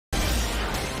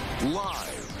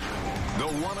Live, the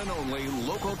one and only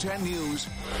Local 10 News.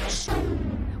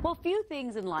 Well, few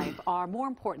things in life are more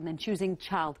important than choosing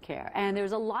childcare, and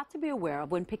there's a lot to be aware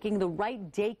of when picking the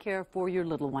right daycare for your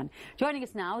little one. Joining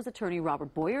us now is attorney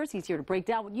Robert Boyers. He's here to break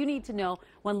down what you need to know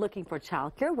when looking for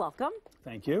childcare. Welcome.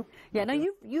 Thank you. Yeah, now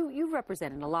you've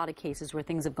represented a lot of cases where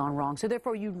things have gone wrong, so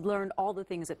therefore you've learned all the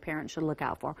things that parents should look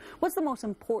out for. What's the most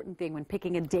important thing when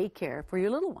picking a daycare for your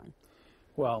little one?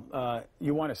 Well,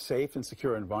 you want a safe and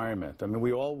secure environment. I mean,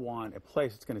 we all want a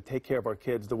place that's going to take care of our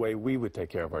kids the way we would take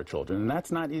care of our children. And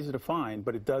that's not easy to find,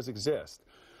 but it does exist.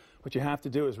 What you have to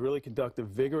do is really conduct a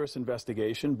vigorous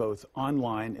investigation, both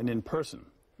online and in person.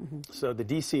 So the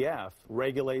DCF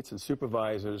regulates and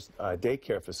supervises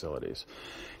daycare facilities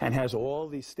and has all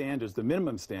these standards, the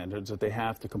minimum standards that they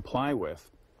have to comply with.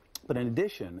 But in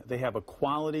addition, they have a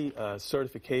quality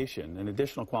certification, an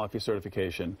additional quality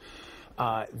certification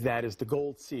that is the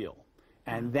Gold Seal.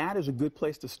 And that is a good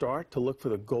place to start, to look for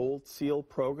the Gold Seal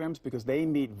programs, because they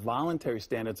meet voluntary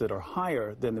standards that are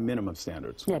higher than the minimum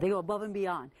standards. Yeah, they go above and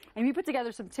beyond. And you put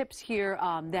together some tips here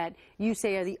that you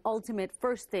say are the ultimate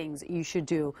first things you should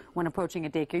do when approaching a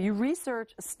daycare. You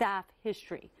research staff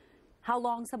history. How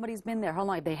long somebody's been there, how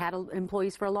long they had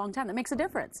employees for a long time. That makes a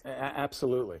difference.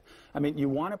 Absolutely. I mean, you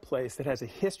want a place that has a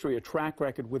history, a track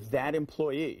record with that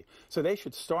employee. So they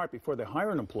should start before they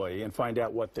hire an employee and find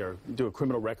out what do a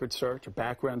criminal record search, a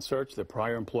background search, their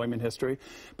prior employment history.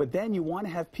 But then you want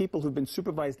to have people who've been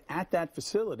supervised at that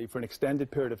facility for an extended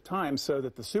period of time so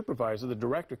that the supervisor, the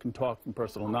director, can talk from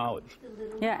personal knowledge.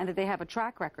 Yeah, and that they have a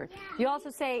track record. You also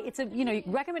say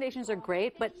recommendations are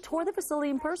great, but tour the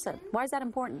facility in person. Why is that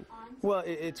important? Well,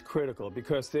 it's critical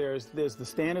because there's the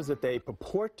standards that they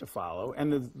purport to follow,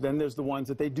 and then there's the ones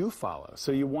that they do follow.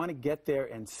 So you want to get there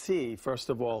and see, first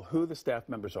of all, who the staff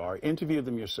members are, interview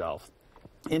them yourself,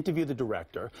 interview the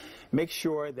director, make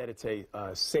sure that it's a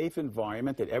safe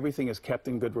environment, that everything is kept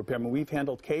in good repair. I mean, we've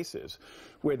handled cases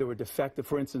where there were defective,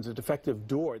 for instance, a defective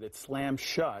door that slammed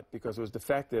shut because it was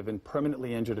defective and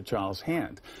permanently injured a child's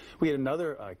hand. We had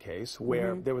another case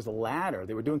where there was a ladder.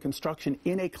 They were doing construction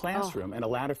in a classroom, and a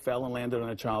ladder fell and landed on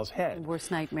a child's head.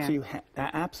 Worst nightmare. So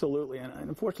absolutely, and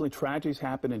unfortunately, tragedies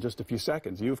happen in just a few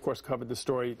seconds. You, of course, covered the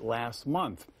story last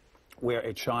month, where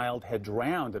a child had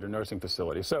drowned at a nursing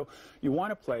facility. So you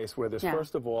want a place where there's,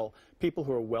 first of all, people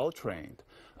who are well-trained.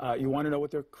 You want to know what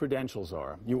their credentials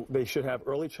are. They should have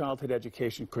early childhood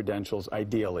education credentials,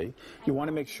 ideally. You want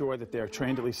to make sure that they're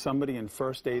trained at least somebody in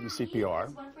first aid and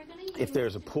CPR. If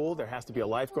there's a pool, there has to be a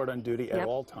lifeguard on duty at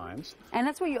all times. And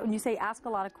that's where you say ask a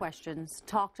lot of questions,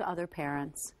 talk to other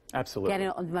parents. Absolutely.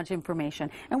 Get as much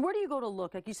information. And where do you go to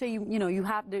look? Like you say,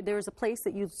 there's a place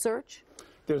that you search?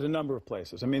 There's a number of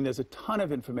places. I mean, there's a ton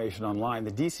of information online.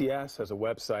 The DCS has a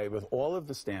website with all of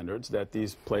the standards that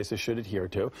these places should adhere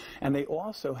to, and they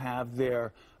also have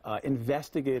their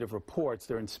investigative reports,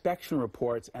 their inspection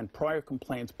reports, and prior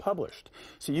complaints published.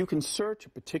 So you can search a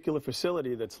particular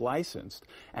facility that's licensed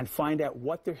and find out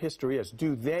what their history is.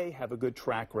 Do they have a good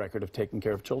track record of taking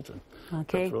care of children?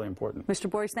 Okay. That's really important. Mr.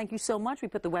 Boyers, thank you so much. We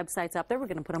put the websites up there. We're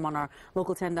going to put them on our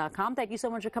local10.com. Thank you so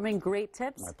much for coming. Great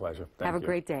tips. My pleasure. Have a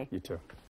great day. You too.